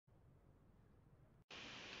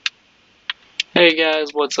Hey guys,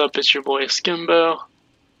 what's up? It's your boy Skimbo,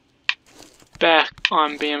 back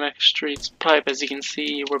on Bmx Streets pipe. As you can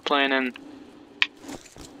see, we're playing in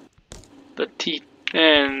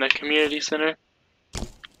the community center.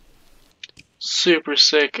 Super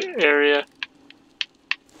sick area.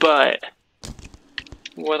 But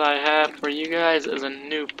what I have for you guys is a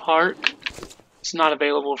new park. It's not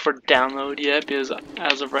available for download yet because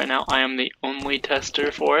as of right now, I am the only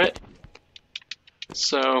tester for it.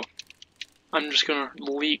 So I'm just gonna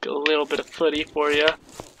leak a little bit of footy for you.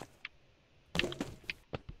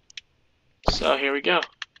 So here we go.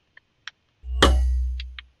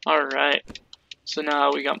 Alright, so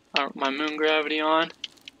now we got my moon gravity on.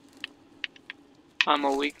 I'm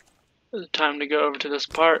a leak. It's time to go over to this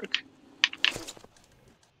park.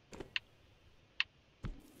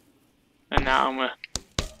 And now I'm gonna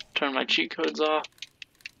turn my cheat codes off.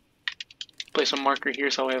 Place a marker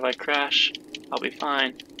here so if I crash, I'll be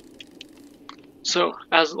fine. So,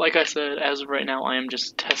 like I said, as of right now, I am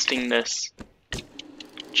just testing this.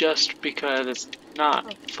 Just because it's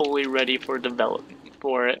not fully ready for development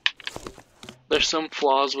for it. There's some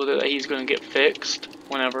flaws with it that he's going to get fixed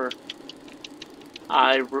whenever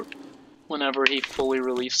he fully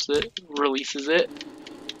releases it.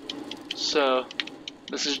 So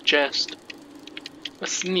this is just a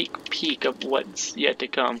sneak peek of what's yet to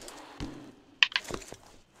come.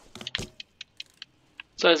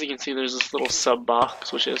 So as you can see, there's this little sub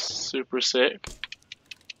box which is super sick.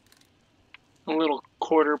 A little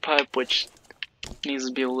quarter pipe which needs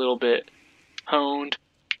to be a little bit honed.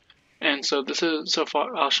 And so so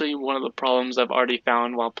far I'll show you one of the problems I've already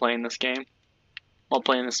found while playing this game. While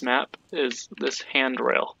playing this map is this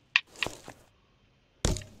handrail.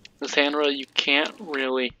 This handrail you can't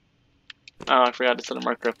really... Oh, I forgot to set a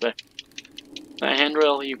marker up there. That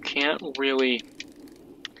handrail you can't really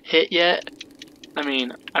hit yet. I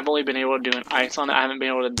mean, I've only been able to do an ice on it. I haven't been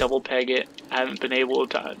able to double peg it. I haven't been able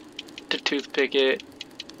to toothpick it.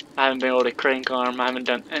 I haven't been able to crank arm. I haven't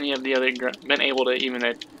done any of the other been able to even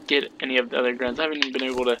get any of the other grunts. I haven't even been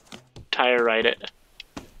able to tire ride it.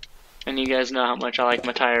 And you guys know how much I like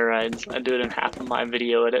my tire rides. I do it in half of my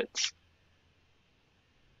video edits.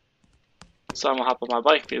 So I'm gonna hop on my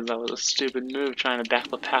bike because that was a stupid move trying to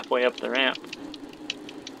backflip halfway up the ramp.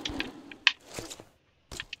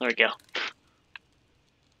 There we go.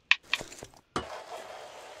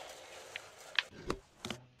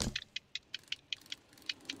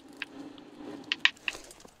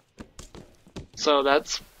 So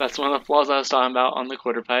that's one of the flaws I was talking about on the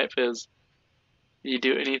quarter pipe is you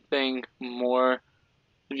do anything more,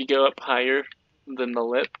 if you go up higher than the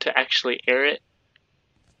lip to actually air it,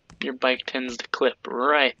 your bike tends to clip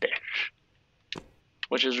right there,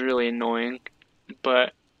 which is really annoying,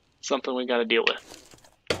 but something we gotta deal with.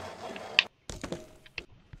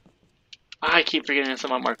 I keep forgetting to set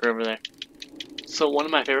my marker over there. So one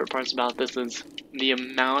of my favorite parts about this is the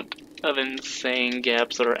amount of insane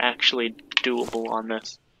gaps that are actually doable on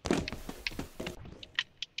this.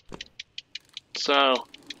 So,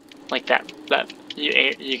 like that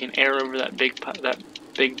you can air over that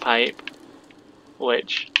big pipe,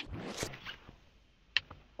 which,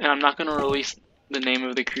 and I'm not gonna release the name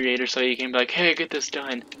of the creator so you can be like, hey, get this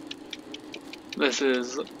done. This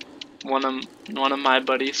is one of my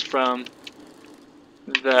buddies from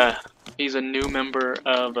he's a new member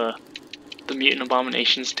of the Mutant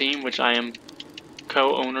Abominations team, which I am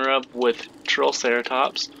co-owner of with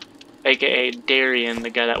Triceratops, aka Darian, the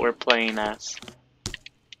guy that we're playing as.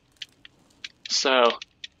 So,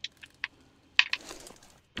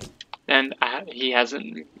 and I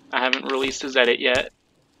haven't released his edit yet.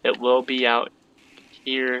 It will be out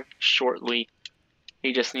here shortly.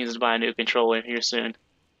 He just needs to buy a new controller here soon.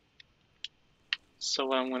 So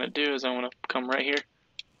what I'm gonna do is I'm gonna come right here,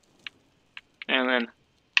 and then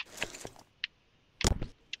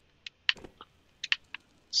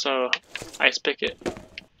so ice pick it.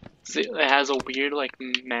 See, it has a weird like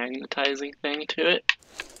magnetizing thing to it.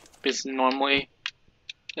 Because normally,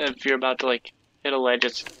 if you're about to like hit a ledge,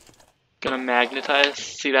 it's gonna magnetize.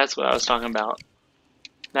 See, that's what I was talking about.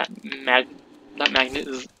 That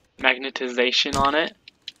magnetization on it,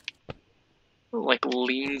 like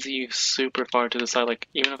leans you super far to the side. Like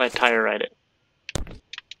even if I tire ride it,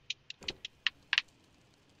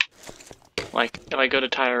 like if I go to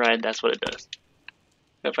tire ride, that's what it does.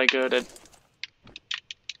 If I go to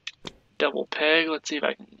double peg, let's see if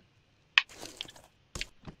I can.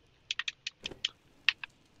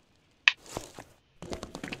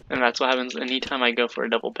 And that's what happens anytime I go for a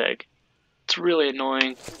double peg. It's really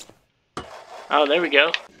annoying. Oh, there we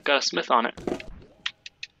go. Got a smith on it.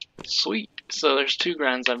 Sweet. So there's 2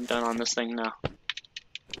 grinds I've done on this thing now.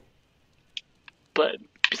 But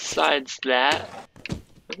besides that,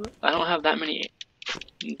 I don't have that many.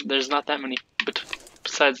 There's not that many. But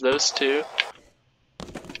besides those two,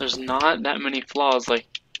 there's not that many flaws. Like,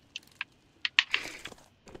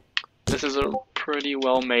 this is a pretty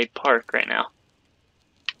well-made park right now.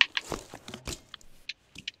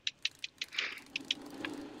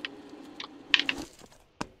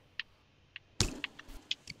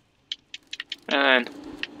 And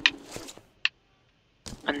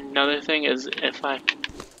then another thing is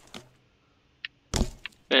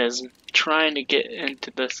is trying to get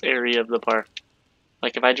into this area of the park.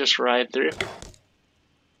 Like if I just ride through,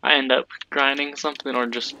 I end up grinding something or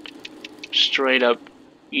just straight up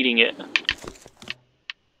eating it.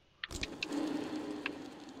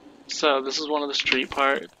 So this is one of the street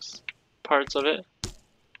parts of it.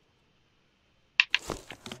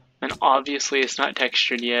 And obviously it's not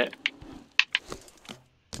textured yet.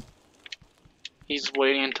 He's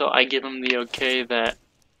waiting until I give him the okay that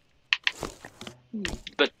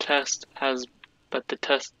the tests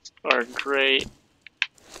are great,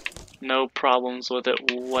 no problems with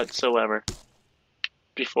it whatsoever,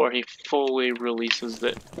 before he fully releases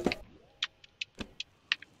it.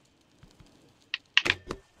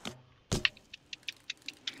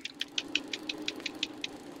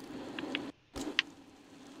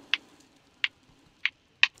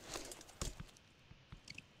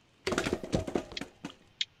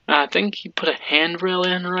 I think he put a handrail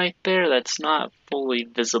in right there that's not fully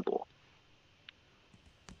visible.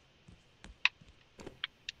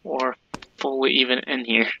 Or fully even in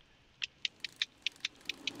here.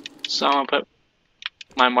 So I'm gonna put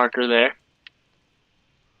my marker there.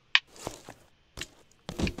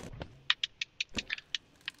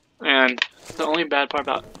 And the only bad part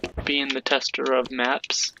about being the tester of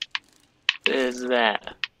maps is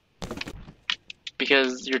that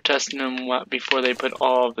because you're testing them before they put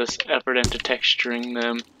all of this effort into texturing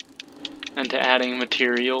them and to adding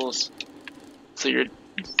materials.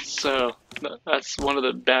 So that's one of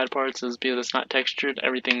the bad parts, is because it's not textured,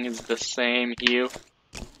 everything is the same hue.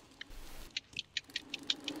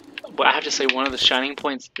 But I have to say, one of the shining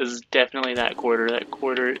points is definitely that quarter. That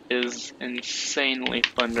quarter is insanely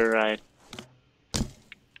fun to ride.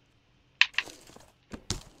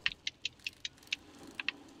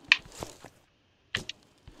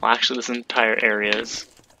 Well, actually, this entire area is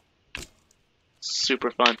super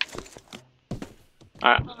fun.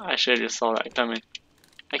 I should have just saw that coming.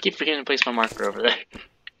 I keep forgetting to place my marker over there.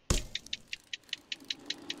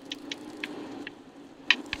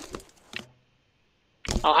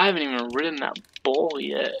 Oh, I haven't even ridden that bull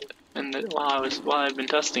yet, and while I've been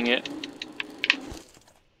testing it.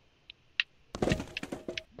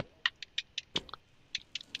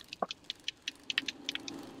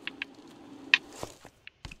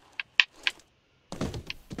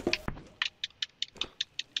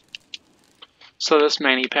 So this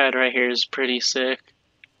mani pad right here is pretty sick.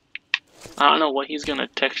 I don't know what he's gonna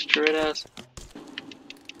texture it as,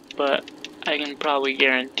 but I can probably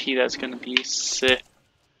guarantee that's gonna be sick.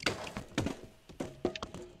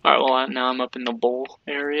 Alright, well now I'm up in the bowl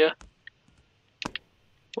area,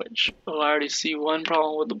 which, I already see one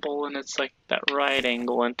problem with the bowl, and it's like that right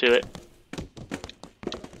angle into it.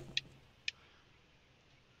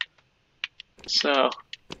 So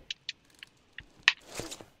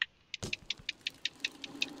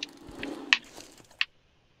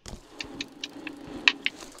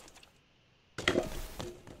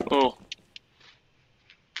oh,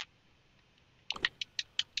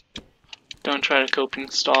 don't try to coping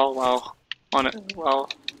stall when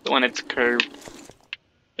it's curved.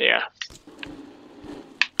 Yeah.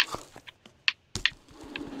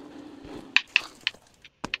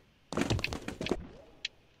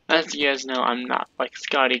 As you guys know, I'm not like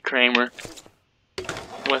Scotty Kramer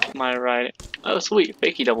with my riding. Oh sweet,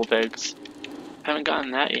 fakey double pegs. Haven't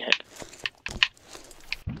gotten that yet.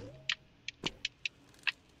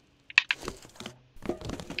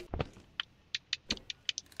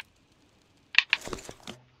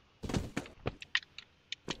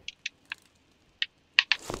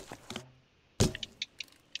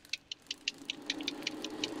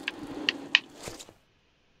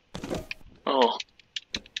 Oh.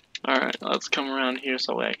 Alright, let's come around here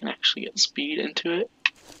so I can actually get speed into it.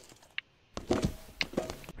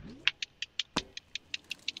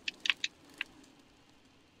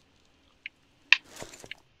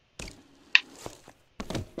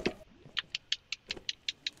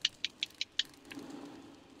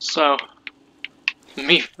 So,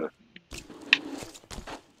 me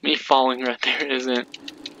falling right there isn't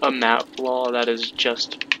a map flaw, that is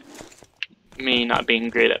just me not being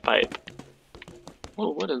great at pipe. Whoa,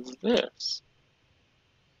 what is this?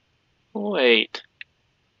 Wait.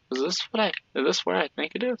 Is this where I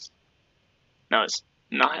think it is? No, it's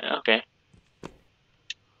not. Okay.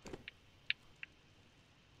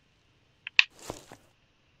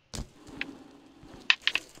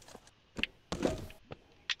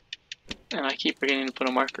 And I keep forgetting to put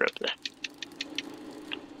a marker up there.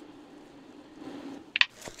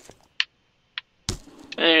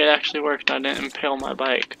 Hey, it actually worked. I didn't impale my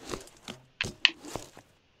bike.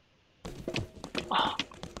 Oh.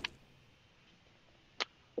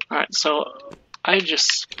 Alright, so I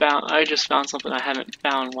just found something I haven't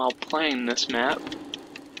found while playing this map.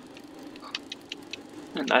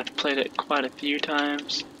 And I've played it quite a few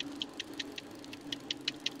times.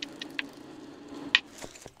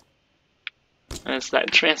 And it's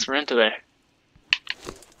that transfer into there.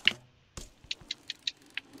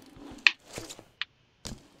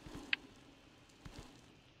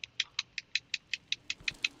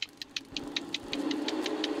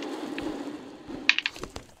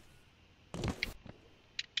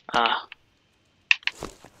 Ah.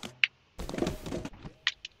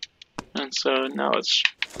 And so now let's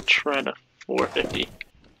try to 450.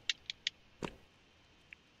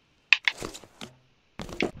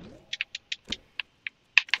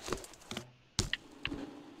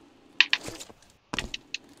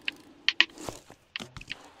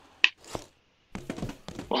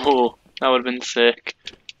 Oh, that would have been sick.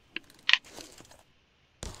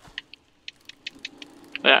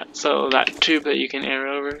 Yeah, so that tube that you can air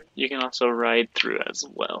over, you can also ride through as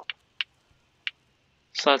well.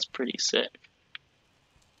 So that's pretty sick.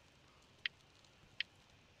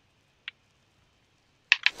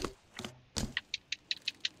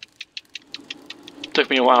 Took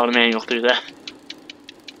me a while to manual through that.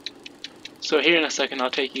 So here in a second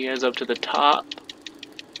I'll take you guys up to the top,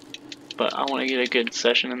 but I want to get a good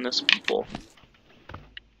session in this bowl.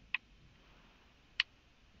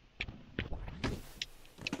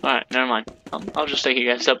 Alright, never mind. I'll just take you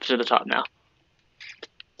guys up to the top now.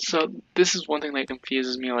 So this is one thing that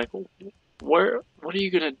confuses me, like, what are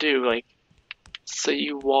you gonna do? Like, say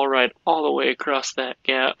you wall ride all the way across that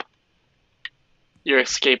gap, your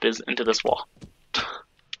escape is into this wall.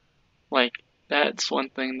 Like, that's one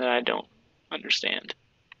thing that I don't understand.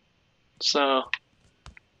 So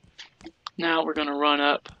now we're gonna run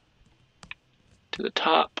up to the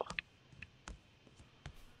top.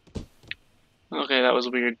 Okay, that was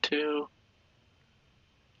weird too.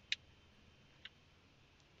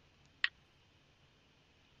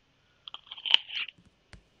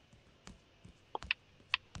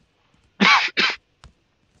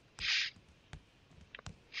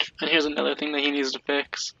 And here's another thing that he needs to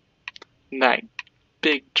fix. That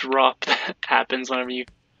big drop that happens whenever you...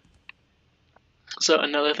 So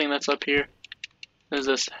another thing that's up here is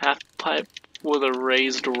this half pipe with a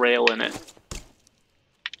raised rail in it.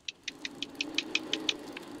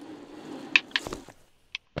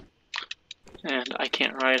 And I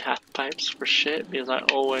can't ride half pipes for shit because I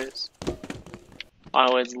always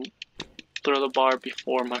throw the bar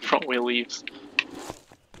before my front wheel leaves.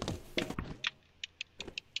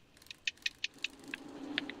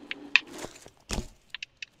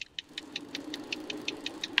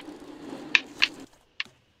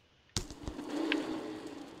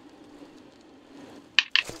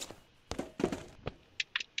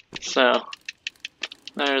 So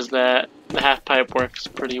there's that. The half pipe works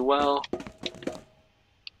pretty well.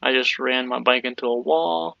 I just ran my bike into a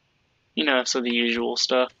wall, you know, so the usual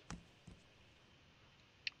stuff.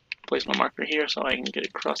 Place my marker here so I can get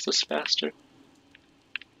across this faster.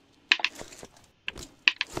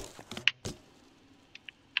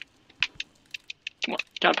 Come on,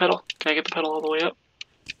 can I pedal? Can I get the pedal all the way up?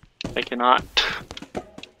 I cannot.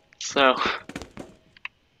 So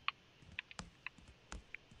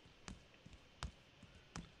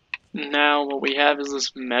now what we have is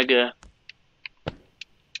this mega.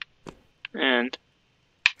 And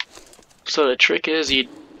so the trick is you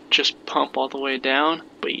just pump all the way down,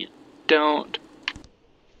 but you don't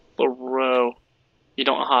throw, you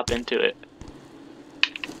don't hop into it.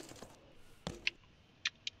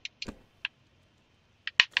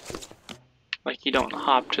 Like you don't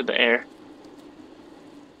hop to the air.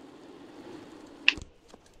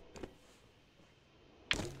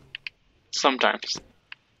 Sometimes.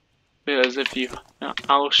 Because if you,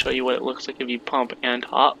 I'll show you what it looks like if you pump and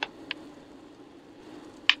hop.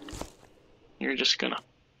 You're just gonna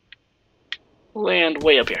land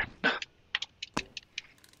way up here.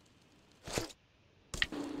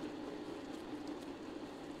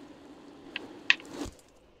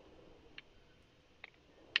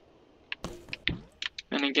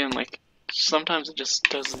 And again, like, sometimes it just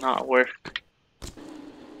does not work.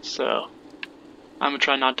 So I'm gonna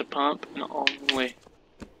try not to pump and only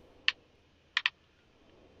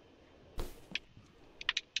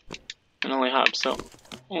and only hop, so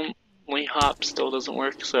only hop still doesn't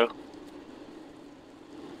work, so.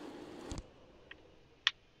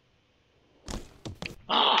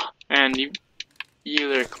 And you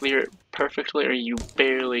either clear it perfectly or you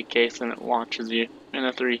barely case and it launches you in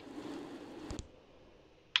a 3.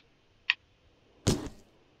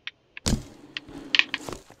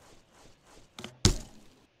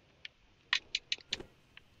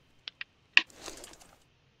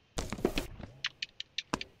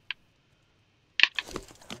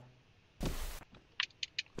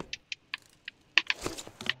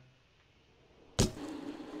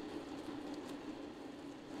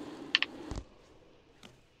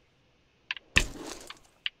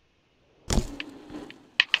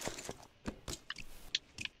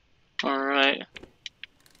 Alright.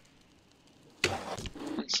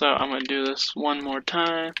 And so I'm going to do this one more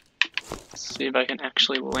time. See if I can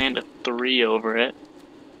actually land a 3 over it.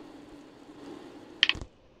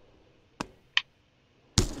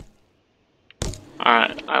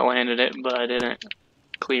 Alright, I landed it, but I didn't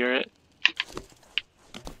clear it.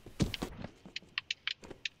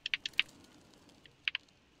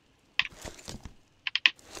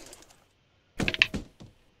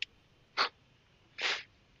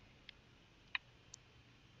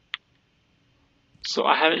 So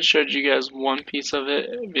I haven't showed you guys one piece of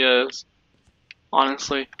it because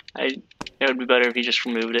honestly, it would be better if you just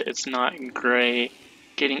removed it. It's not great.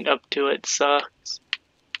 Getting up to it sucks.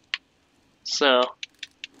 So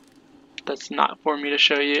that's not for me to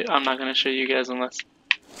show you. I'm not going to show you guys unless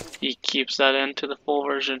he keeps that into the full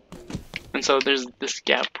version. And so there's this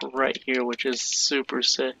gap right here, which is super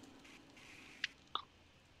sick.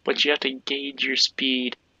 But you have to gauge your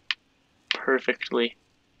speed perfectly.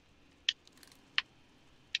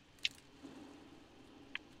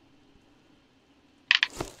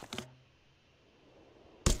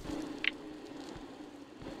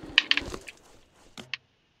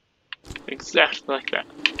 Exactly like that.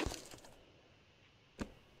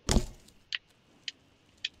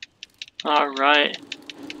 Alright.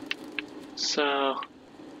 So,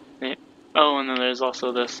 oh, and then there's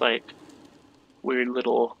also this like weird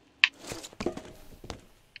little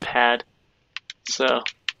pad. So,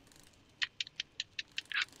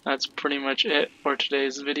 that's pretty much it for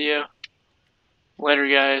today's video. Later,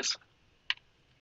 guys.